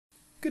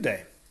Good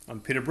day,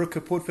 I'm Peter Brooke,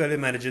 a Portfolio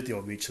Manager at the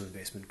Old Mutual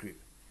Investment Group.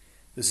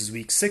 This is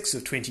week 6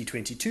 of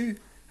 2022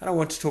 and I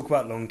want to talk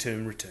about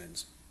long-term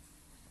returns.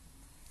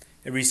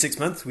 Every 6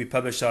 months we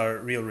publish our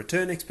real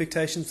return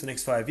expectations for the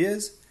next 5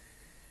 years,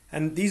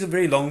 and these are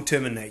very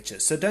long-term in nature,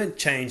 so don't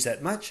change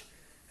that much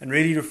and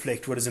really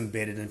reflect what is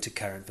embedded into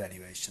current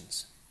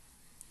valuations.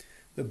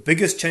 The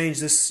biggest change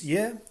this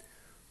year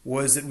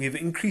was that we have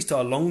increased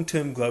our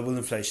long-term global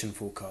inflation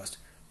forecast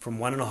from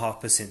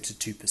 1.5%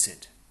 to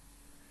 2%.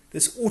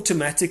 This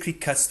automatically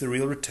cuts the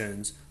real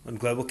returns on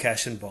global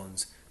cash and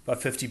bonds by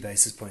 50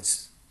 basis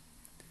points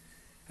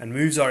and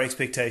moves our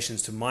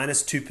expectations to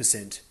minus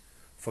 2%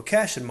 for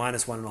cash and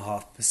minus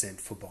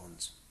 1.5% for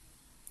bonds.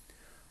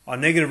 Our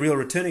negative real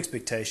return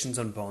expectations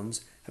on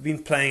bonds have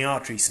been playing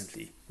out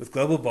recently, with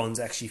global bonds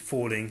actually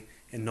falling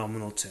in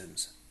nominal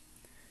terms.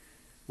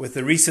 With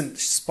the recent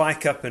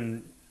spike up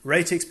in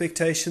rate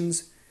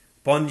expectations,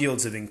 bond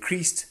yields have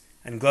increased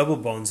and global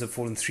bonds have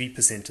fallen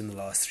 3% in the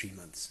last 3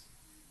 months.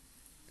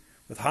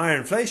 With higher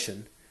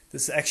inflation,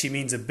 this actually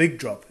means a big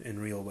drop in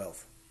real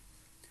wealth.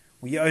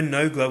 We own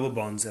no global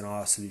bonds in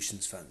our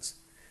solutions funds,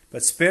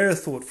 but spare a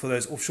thought for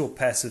those offshore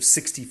passive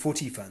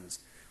 60-40 funds,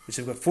 which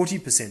have got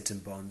 40% in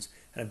bonds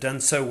and have done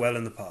so well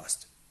in the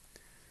past.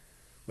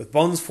 With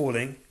bonds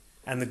falling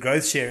and the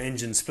growth share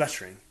engine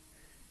spluttering,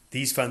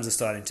 these funds are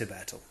starting to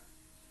battle.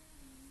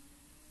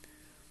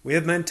 We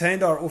have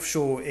maintained our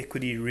offshore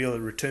equity real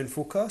return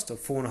forecast of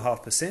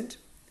 4.5%,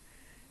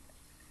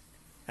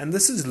 and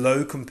this is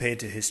low compared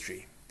to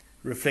history,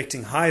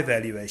 reflecting high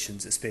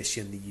valuations,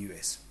 especially in the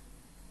US.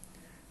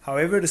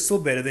 However, it is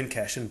still better than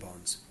cash and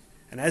bonds,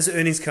 and as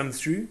earnings come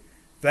through,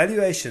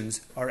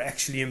 valuations are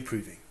actually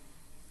improving.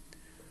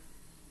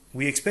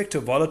 We expect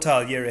a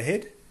volatile year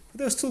ahead, but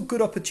there are still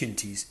good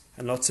opportunities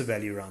and lots of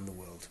value around the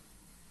world.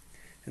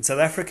 In South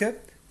Africa,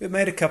 we have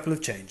made a couple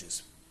of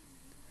changes.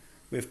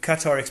 We have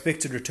cut our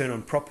expected return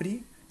on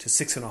property to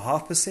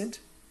 6.5%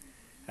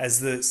 as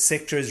the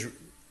sector has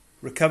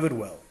recovered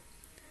well.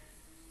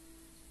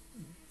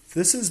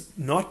 This has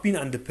not been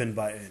underpinned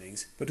by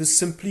earnings, but is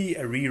simply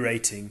a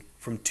re-rating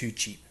from too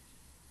cheap.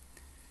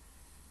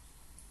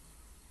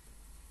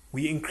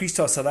 We increased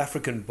our South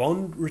African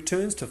bond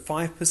returns to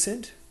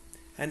 5%,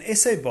 and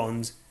SA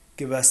bonds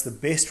give us the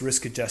best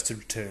risk-adjusted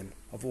return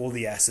of all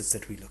the assets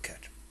that we look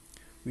at.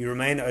 We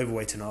remain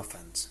overweight in our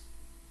funds.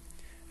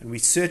 And we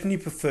certainly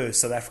prefer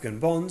South African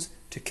bonds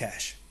to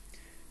cash.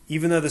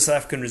 Even though the South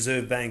African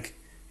Reserve Bank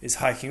is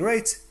hiking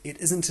rates, it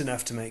isn't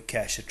enough to make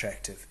cash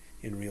attractive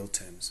in real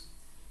terms.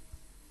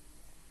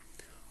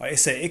 Our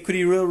SA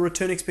equity real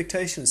return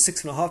expectation is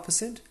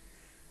 6.5%,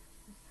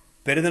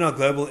 better than our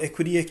global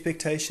equity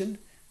expectation,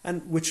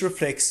 and which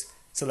reflects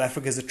South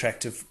Africa's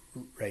attractive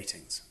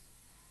ratings.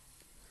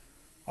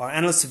 Our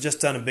analysts have just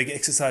done a big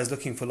exercise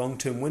looking for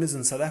long-term winners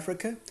in South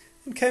Africa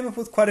and came up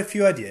with quite a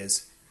few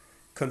ideas,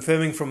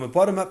 confirming from a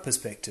bottom-up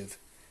perspective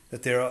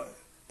that there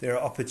are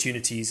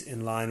opportunities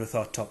in line with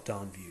our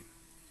top-down view.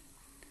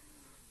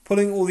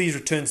 Pulling all these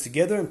returns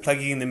together and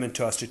plugging them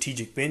into our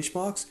strategic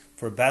benchmarks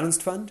for a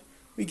balanced fund,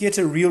 we get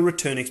a real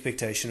return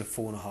expectation of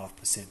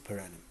 4.5% per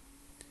annum.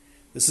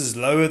 This is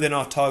lower than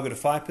our target of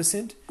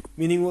 5%,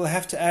 meaning we'll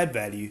have to add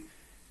value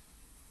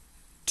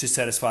to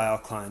satisfy our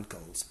client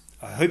goals.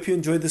 I hope you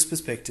enjoyed this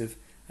perspective.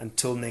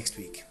 Until next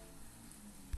week.